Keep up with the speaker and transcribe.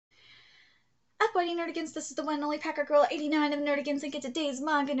up, Whitey Nerdigans? This is the one and only Packer Girl 89 of the Nerdigans, and today's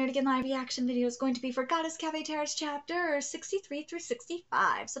Manga Nerdigan live reaction video is going to be for Goddess Café Terrace chapter 63 through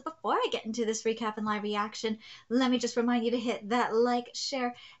 65. So before I get into this recap and live reaction, let me just remind you to hit that like,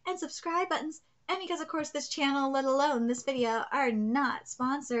 share, and subscribe buttons. And because, of course, this channel, let alone this video, are not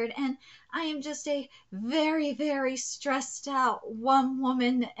sponsored, and I am just a very, very stressed out one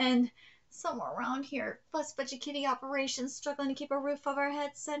woman and somewhere around here, plus bunch of kitty operations, struggling to keep a roof over our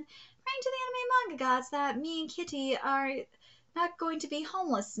heads, and praying to the anime manga gods that me and Kitty are not going to be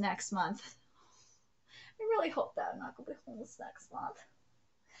homeless next month. I really hope that I'm not going to be homeless next month.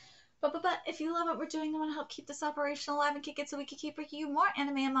 But if you love what we're doing and want to help keep this operation alive and kick it so we can keep bringing you more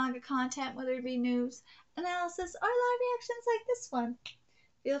anime and manga content, whether it be news, analysis, or live reactions like this one,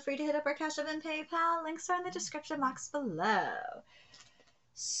 feel free to hit up our Cash App and PayPal. Links are in the description box below.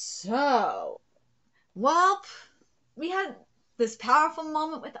 So, well, we had this powerful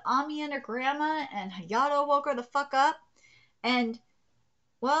moment with Ami and her grandma, and Hayato woke her the fuck up. And,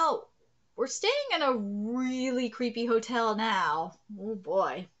 well, we're staying in a really creepy hotel now. Oh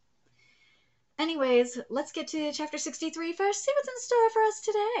boy. Anyways, let's get to chapter 63 first, see what's in store for us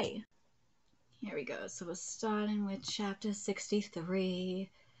today. Here we go. So we're starting with chapter 63,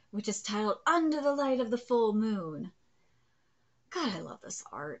 which is titled Under the Light of the Full Moon. God, I love this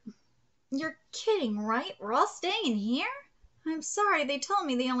art. You're kidding, right? We're all staying in here? I'm sorry, they told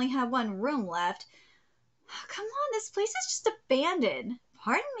me they only have one room left. Come on, this place is just abandoned.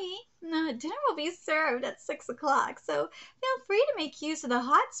 Pardon me? No, dinner will be served at 6 o'clock, so feel free to make use of the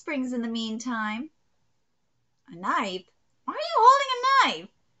hot springs in the meantime. A knife? Why are you holding a knife?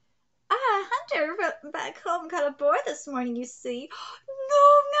 Hunter back home got a boar this morning, you see.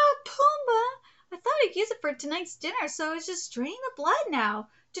 No, not Pumbaa. I thought I'd use it for tonight's dinner, so it's just draining the blood now.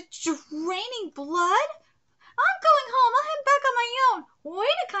 Draining blood? I'm going home. I'll head back on my own.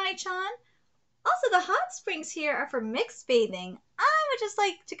 Wait, Akane-chan. Also, the hot springs here are for mixed bathing. I would just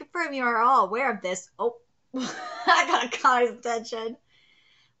like to confirm you are all aware of this. Oh, I got Akane's attention.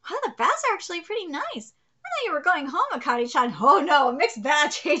 Wow, the baths are actually pretty nice. I thought you were going home, Akane-chan. Oh no, a mixed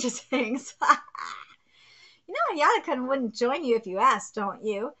bath changes things. You know Hayata-kun wouldn't join you if you asked, don't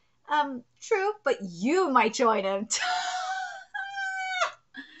you? True, but you might join him.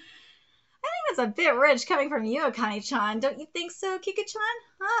 I think that's a bit rich coming from you, Akane-chan. Don't you think so, Kika-chan?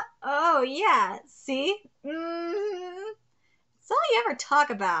 Huh? Oh, yeah. See? It's all you ever talk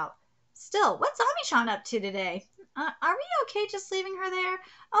about. Still, what's Ami-chan up to today? Are we okay just leaving her there?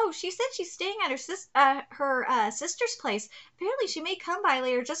 Oh, she said she's staying at her sister's place. Apparently she may come by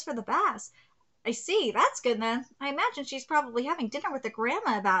later just for the baths. I see. That's good then. I imagine she's probably having dinner with the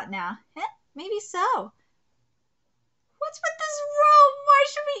grandma about now. Maybe so. What's with this robe? Why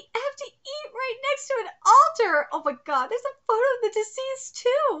should we have to eat right next to an altar? Oh my god, there's a photo of the deceased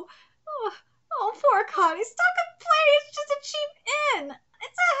too. Oh poor Connie. Stop complaining. It's just a cheap inn.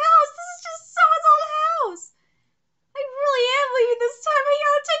 It's a house. This is just someone's old house. I really am leaving this time. I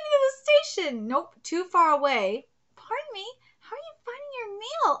gotta take me to the station. Nope, too far away. Pardon me? How are you finding your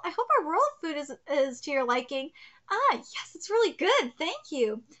meal? I hope our royal food is to your liking. Yes, it's really good. Thank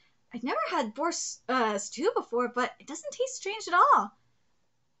you. I've never had boar stew before, but it doesn't taste strange at all.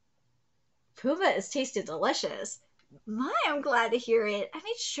 Pumbaa is tasted delicious. My, I'm glad to hear it. I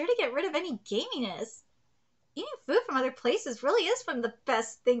made sure to get rid of any gaminess. Eating food from other places really is one of the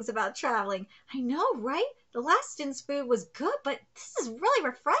best things about traveling. I know, right? The last inn's food was good, but this is really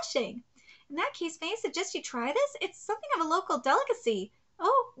refreshing. In that case, may I suggest you try this? It's something of a local delicacy.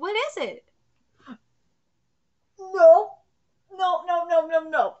 Oh, what is it? No.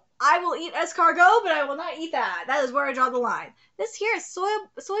 No. I will eat escargot, but I will not eat that. That is where I draw the line. This here is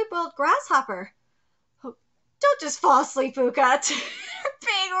soy-boiled grasshopper. Oh, don't just fall asleep, Uka.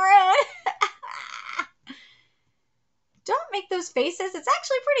 Being rude. Don't make those faces. It's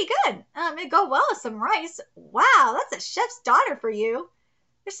actually pretty good. It'd go well with some rice. Wow, that's a chef's daughter for you.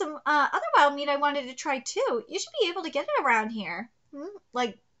 There's some other wild meat I wanted to try too. You should be able to get it around here.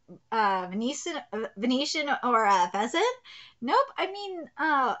 Like Venetian or pheasant? Nope, I mean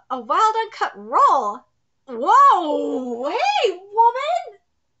a wild uncut roll. Whoa! Hey, woman!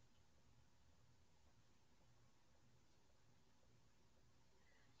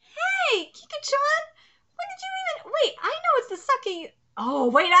 Hey, Kika-chan! When did you even... Wait, I know it's the sake... Oh,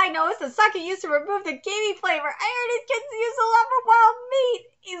 wait, I know it's the sake used to remove the gamey flavor. I heard his kids use a lot for wild meat.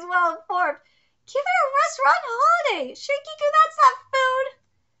 He's well informed. Give it a restaurant holiday. Shurikiku, that's not food.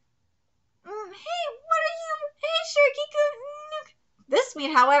 Hey, what are you... Hey, Shurikiku. This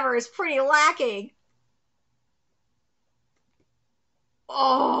meat, however, is pretty lacking.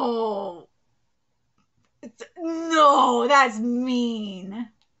 Oh. No, that's mean.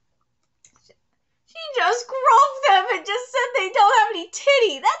 just groped them and just said they don't have any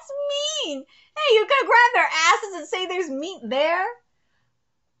titty. That's mean. Hey, you could grab their asses and say there's meat there?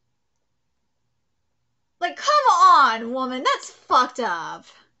 Like, come on, woman. That's fucked up.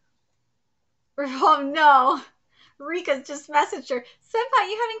 Oh, no. Rika's just messaged her. Senpai,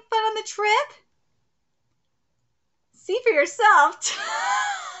 you having fun on the trip? See for yourself.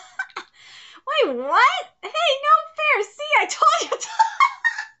 Wait, what? Hey, no fair. See, I told you.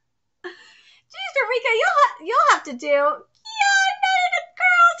 Jeez, Rika, you'll have to do. Yeah, I'm not in a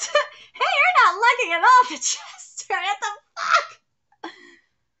girl. Hey, you're not lugging it off at Chester. What the fuck?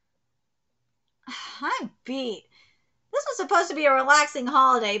 I'm beat. This was supposed to be a relaxing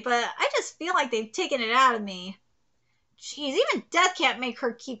holiday, but I just feel like they've taken it out of me. Jeez, even death can't make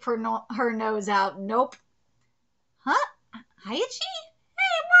her keep her nose out. Nope. Huh? Hayachi?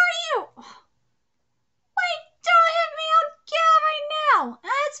 Hey, where are you? Wait, don't hit me. I'll get out right now.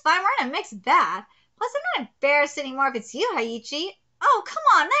 It's fine. We're in a mixed bath. Plus, I'm not embarrassed anymore if it's you, Hayachi. Oh, come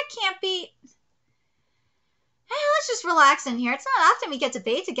on. That can't be. Hey, let's just relax in here. It's not often we get to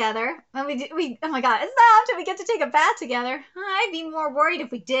bathe together. Oh my god, it's not often we get to take a bath together. I'd be more worried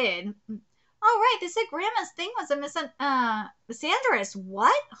if we did. Oh, right, they said Grandma's thing was a misandrous.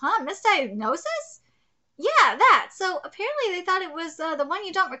 What? Huh? Misdiagnosis? Yeah, that. So apparently they thought it was the one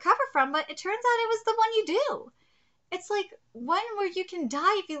you don't recover from, but it turns out it was the one you do. It's like one where you can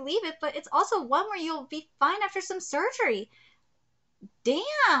die if you leave it, but it's also one where you'll be fine after some surgery.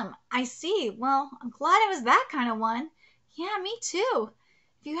 Damn, I see. Well, I'm glad it was that kind of one. Yeah, me too.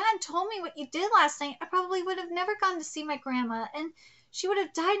 If you hadn't told me what you did last night, I probably would have never gone to see my grandma, and she would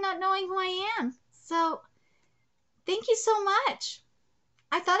have died not knowing who I am. So, thank you so much.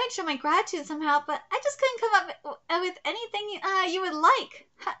 I thought I'd show my gratitude somehow, but I just couldn't come up with anything you would like.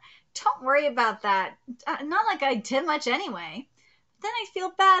 Don't worry about that. Not like I did much anyway. Then I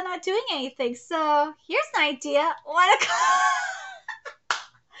feel bad not doing anything, so here's an idea. What a cup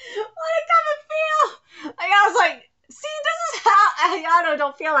of feel! I was like, see, this is how Hayato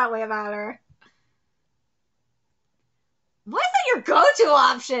don't feel that way about her. Why is that your go-to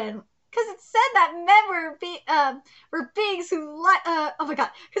option? Because it said that men were beings who oh my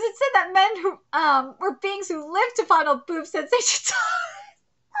god! Because it said that men who were beings who lived to fondle boob sensation.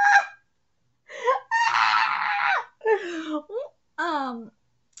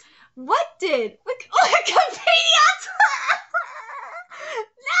 What did Wikipedia?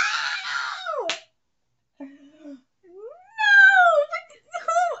 No! Who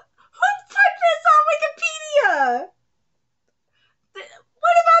put this on Wikipedia?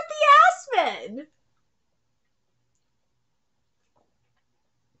 What about the Aspen?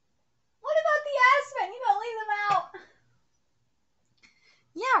 What about the Aspen? You don't leave them out.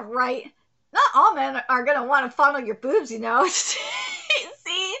 Yeah, right. Not all men are gonna want to fondle your boobs, you know. See?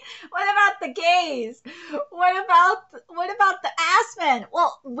 What about the gays? What about the ass men?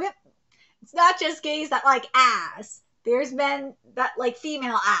 Well, it's not just gays that like ass. There's men that like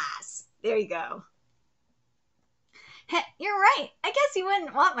female ass. There you go. You're right. I guess you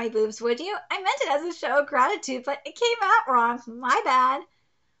wouldn't want my boobs, would you? I meant it as a show of gratitude, but it came out wrong. My bad.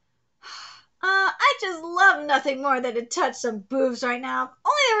 I just love nothing more than to touch some boobs right now.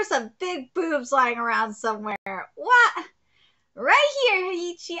 Only there were some big boobs lying around somewhere. What? Right here,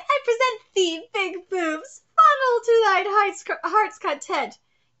 Heiichi, I present thee big boobs. Fondle to thine heart's content.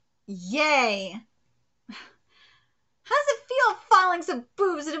 Yay. How does it feel fondling some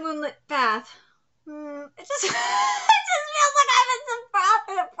boobs in a moonlit bath? It just feels like I'm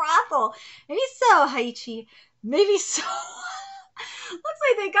in a brothel. Maybe so, Heiichi. Maybe so. Looks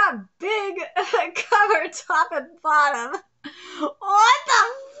like they got big cover top and bottom. What the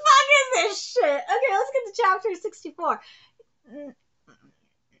fuck is this shit? Okay, let's get to chapter 64.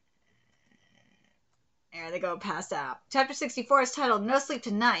 There they go, passed out. Chapter 64 is titled No Sleep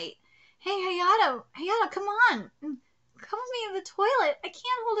Tonight. Hey, Hayato, come on. Come with me to the toilet. I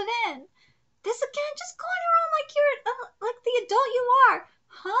can't hold it in. This again? Just go on your own like you're like the adult you are.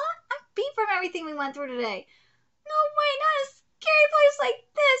 Huh? I'm beat from everything we went through today. No way, not a scary place like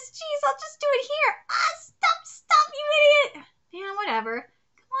this. Jeez, I'll just do it here. Stop, you idiot. Yeah, whatever.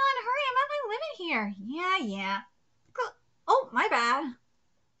 Come on, hurry, I'm at my limit here. Yeah. Oh, my bad.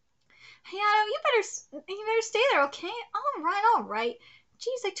 Hayato, you better stay there, okay? All right.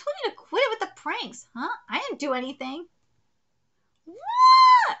 Jeez, I told you to quit it with the pranks, huh? I didn't do anything.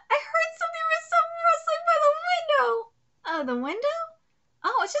 What? I heard something rustling by the window. The window?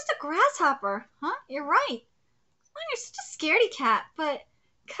 Oh, it's just a grasshopper. Huh? You're right. Well, you're such a scaredy cat, but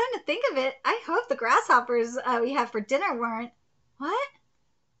come to think of it, I hope the grasshoppers we had for dinner weren't. What?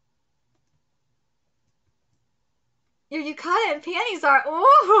 Your yukata and panties are.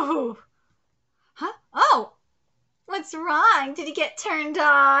 Ooh! Huh? Oh, what's wrong? Did you get turned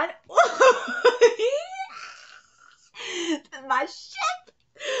on? My ship!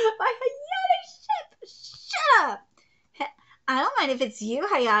 My Hayato ship! Shut up! I don't mind if it's you,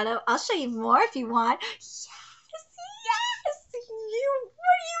 Hayato. I'll show you more if you want. Yes! Yes! You...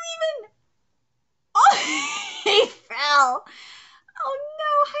 What are you even... Oh, he fell. Oh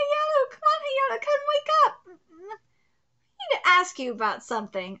no, Hayato! Come on, Hayato! Come wake up! I need to ask you about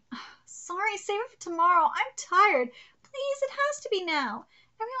something. Sorry, save it for tomorrow. I'm tired. Please, it has to be now.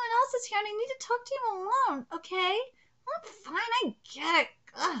 Everyone else is here and I need to talk to you alone, okay? I'm fine, I get it.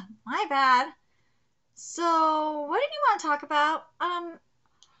 Ugh, my bad. So, what did you want to talk about? You want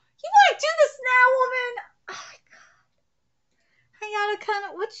to do this now, woman? Oh my god. Hayato-kun,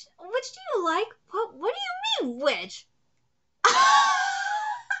 which do you like? What do you mean, which?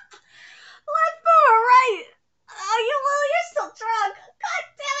 Left or right? Oh, you're still drunk. God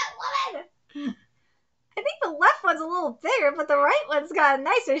damn it, woman. I think the left one's a little bigger, but the right one's got a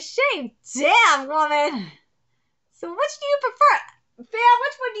nicer shape. Damn, woman. So which do you prefer? Fam,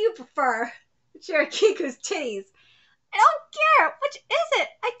 which one do you prefer? Chirikiku's titties. I don't care. Which is it?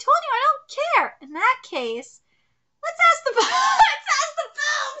 I told you I don't care. In that case, let's ask the boobs.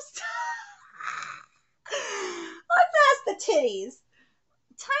 Let's ask the titties.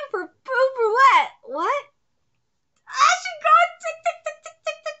 Time for boob roulette. What? I should go tick tick tick tick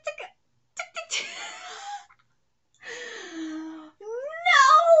tick tick tick tick tick tick. No,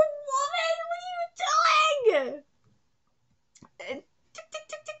 woman, what are you doing? Tick tick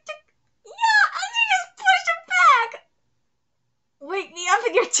tick tick tick. Yeah, I just push it back. Wake me up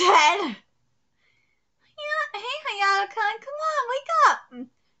in your tent. Yeah, hey Hayato-kun, come on, wake up.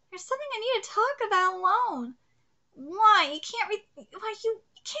 There's something I need to talk about alone. Why? You can't read. Why you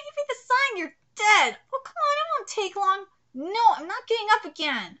can't even read the sign? You're dead. Oh, come on, it won't take long. No, I'm not getting up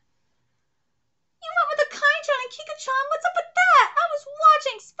again. You went with the Kai-chan and Kika-chan. What's up with that? I was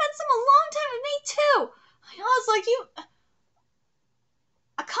watching. Spent some a long time with me too. I was like you.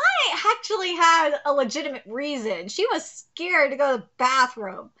 Akane actually had a legitimate reason. She was scared to go to the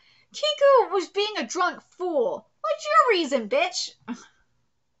bathroom. Kiku was being a drunk fool. What's your reason, bitch? Damn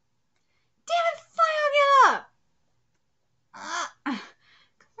it, fine, I'll get up.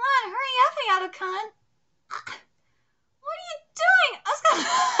 Come on, hurry up, Hayato-kun. What are you doing? I was gonna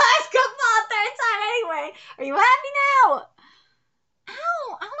fall a third time anyway. Are you happy now?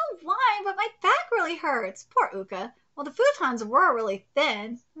 Ow, I don't know why, but my back really hurts. Poor Uka. Well, the futons were really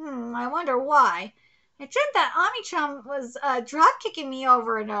thin. I wonder why. I dreamt that Ami-chan was drop-kicking me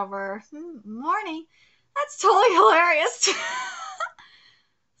over and over. Morning. That's totally hilarious.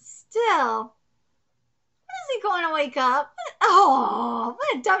 Still. When is he going to wake up? Oh,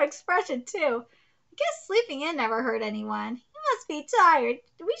 what a dumb expression, too. I guess sleeping in never hurt anyone. He must be tired.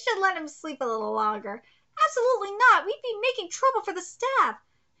 We should let him sleep a little longer. Absolutely not. We'd be making trouble for the staff.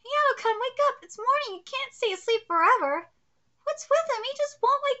 Hayato-kun, wake up. It's morning. You can't stay asleep forever. What's with him? He just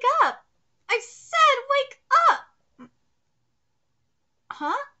won't wake up. I said wake up.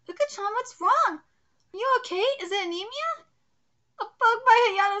 Huh? Uka-chan, what's wrong? Are you okay? Is it anemia? A bug by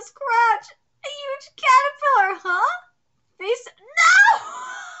Hayato's crotch. A huge caterpillar, huh? Face... No!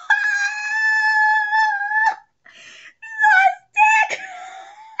 He's on a stick!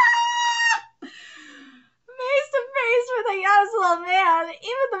 Face to face with Hayato's little man,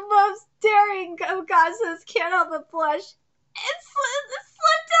 even the most daring Okases can't help but blush. It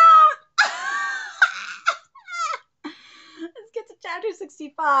slipped out! Let's get to chapter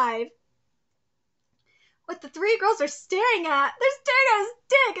 65. What the three girls are staring at. They're staring at his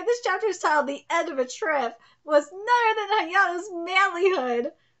dick, and this chapter is titled The End of a Trip. Was none other than Hayato's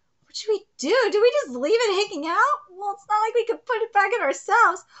manlyhood. What should we do? Do we just leave it hanging out? Well, it's not like we could put it back in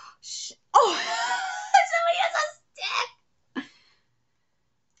ourselves. Shh. Oh, somebody has a stick.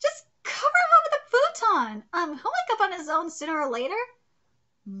 Just cover him up with a futon. He'll wake up on his own sooner or later.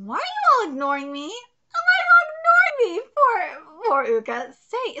 Why are you all ignoring me? Why are you all ignoring me? Poor Uka.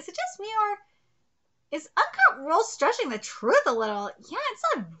 Say, is it just me or... Is Uncut Roll stretching the truth a little? Yeah, it's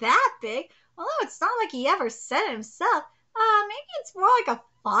not that big. Although it's not like he ever said it himself. Maybe it's more like a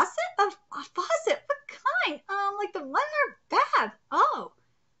faucet? A faucet? What kind? Like the one in our bath. Oh,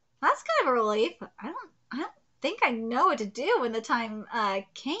 that's kind of a relief. I don't think I know what to do when the time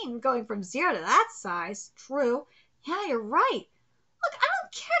came going from 0 to that size. True. Yeah, you're right. Look, I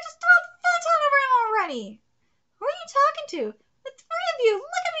don't care. Just throw the futon over him already. Who are you talking to? The three of you.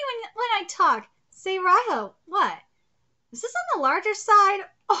 Look at me when I talk. Say, Raiho, what? Is this on the larger side?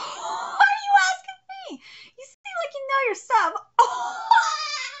 Oh, why are you asking me? You seem like you know yourself. Oh.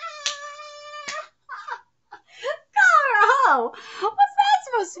 Call her a hoe. What's that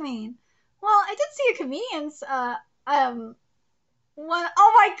supposed to mean? Well, I did see a comedian's one.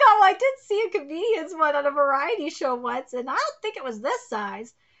 Oh my god! Well, I did see a comedian's one on a variety show once, and I don't think it was this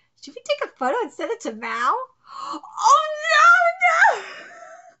size. Should we take a photo and send it to Mal? Oh no,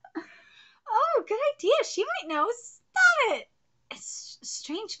 no! Oh, good idea. She might know. Stop it. It's a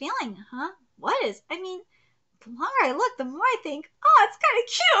strange feeling, huh? What is? I mean, the longer I look, the more I think, oh, it's kind of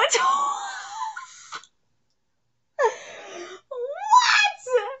cute.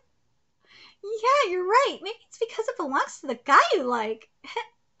 What? Yeah, you're right. Maybe it's because it belongs to the guy you like.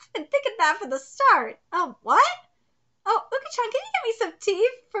 I've been thinking that from the start. Oh, what? Oh, Uka-chan, can you get me some tea?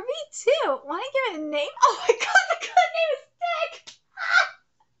 For me, too. Want to give it a name? Oh my god, the good name is Stick!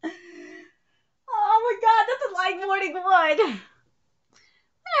 Oh my god, nothing like morning wood.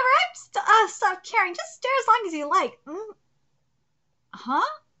 Whatever, I'm stop caring. Just stare as long as you like. Huh?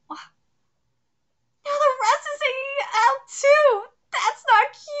 Now the rest is hanging out, too. That's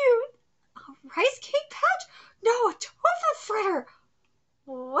not cute. A rice cake pouch? No, a tofu fritter.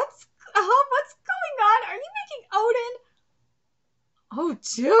 What's going on? Are you making Odin? Oh,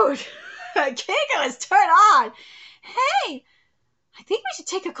 dude. Keiko is turned on. Hey, I think we should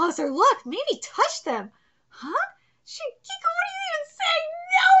take a closer look. Maybe touch them. Huh? Keiko, what are you even saying?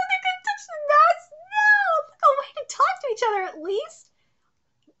 No, they're going to touch the nuts. No, look a way to talk to each other at least.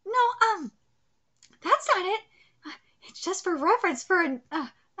 No, that's not it. It's just for reference for an,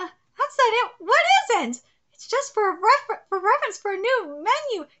 that's not it. What isn't? It's just for reference for a new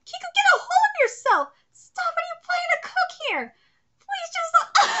menu. Kiko, get a hold of yourself. Stop! Are you playing a cook here? Please just,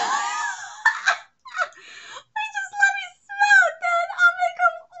 please just let me smell it. Then I'll make a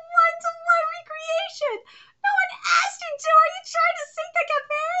one-to-one recreation. No one asked you to. Are you trying to sink the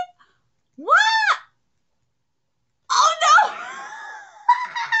cafe? What? Oh no!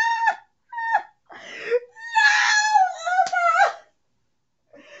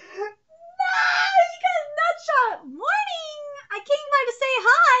 Morning! I came by to say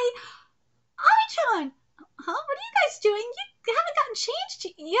hi. Ami-chan! Huh? What are you guys doing? You haven't gotten changed?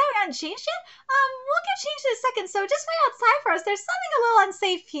 You haven't gotten changed yet? We'll get changed in a second, so just wait outside for us. There's something a little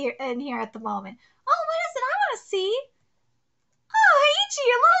unsafe in here at the moment. Oh, what is it? I want to see. Oh, Heiichi,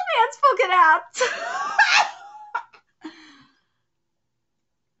 your little man's poking out.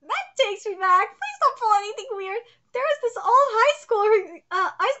 That takes me back. Please don't pull anything weird. There was this old high school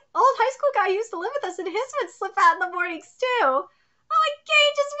guy who used to live with us, and his would slip out in the mornings too. Oh, okay,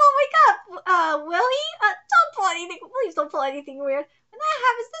 just won't wake up. Will he? Don't pull anything. Please don't pull anything weird. When that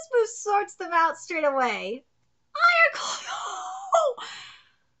happens, this move sorts them out straight away. Iron Claw. Oh,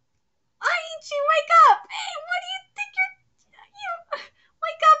 Aichi, wake up! Hey, what do you think you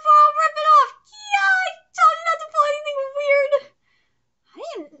wake up or I'll rip it off. Yeah, I told you not to pull anything weird. I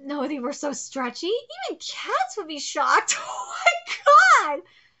didn't know they were so stretchy. Even cats would be shocked. Oh my god!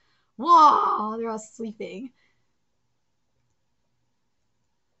 Whoa, they're all sleeping.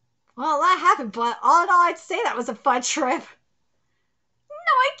 Well, that happened, but all in all, I'd say that was a fun trip.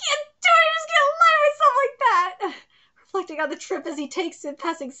 No, I can't do it. I just can't lie to myself like that. Reflecting on the trip as he takes in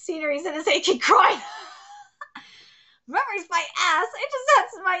passing sceneries and his aching groin. Memories my ass. I just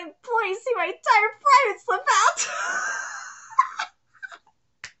had my employees see my entire private slip out.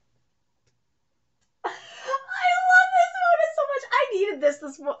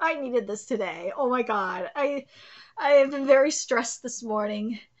 I needed this today. Oh my god. I have been very stressed this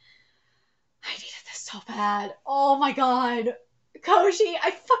morning. I needed this so bad. Oh my god. Koji,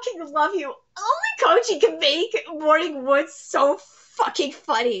 I fucking love you. Only Koji can make Morning Wood so fucking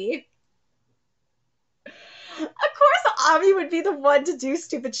funny. Of course Ami would be the one to do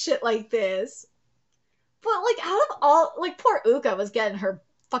stupid shit like this. But like out of all, like poor Uka was getting her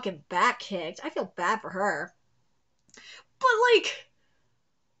fucking back kicked. I feel bad for her. But like,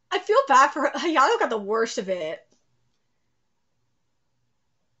 I feel bad for her. Hayato got the worst of it.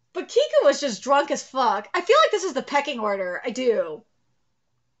 But Kiku was just drunk as fuck. I feel like this is the pecking order. I do.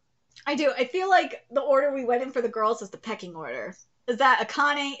 I feel like the order we went in for the girls is the pecking order. Is that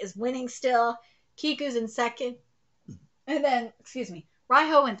Akane is winning still. Kiku's in second. And then,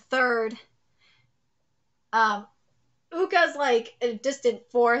 Raiho in third. Uka's like a distant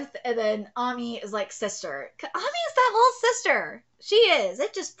fourth. And then Ami is like sister. Ami is that little sister. She is.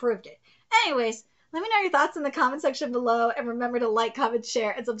 It just proved it. Anyways, let me know your thoughts in the comment section below. And remember to like, comment,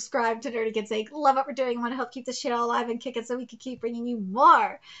 share, and subscribe to Nerdy Kids Inc. Love what we're doing. I want to help keep this channel alive and kicking so we can keep bringing you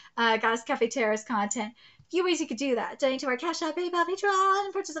more Goddess Café Terrace content. A few ways you could do that. Donate to our Cash App, PayPal, Patreon,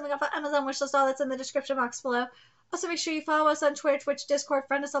 and purchase something off our Amazon wishlist. All that's in the description box below. Also, make sure you follow us on Twitter, Twitch, Discord,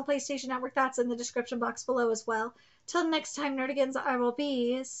 friend us on PlayStation Network. That's in the description box below as well. Till next time, Nerdigans, I will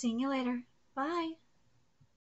be seeing you later. Bye.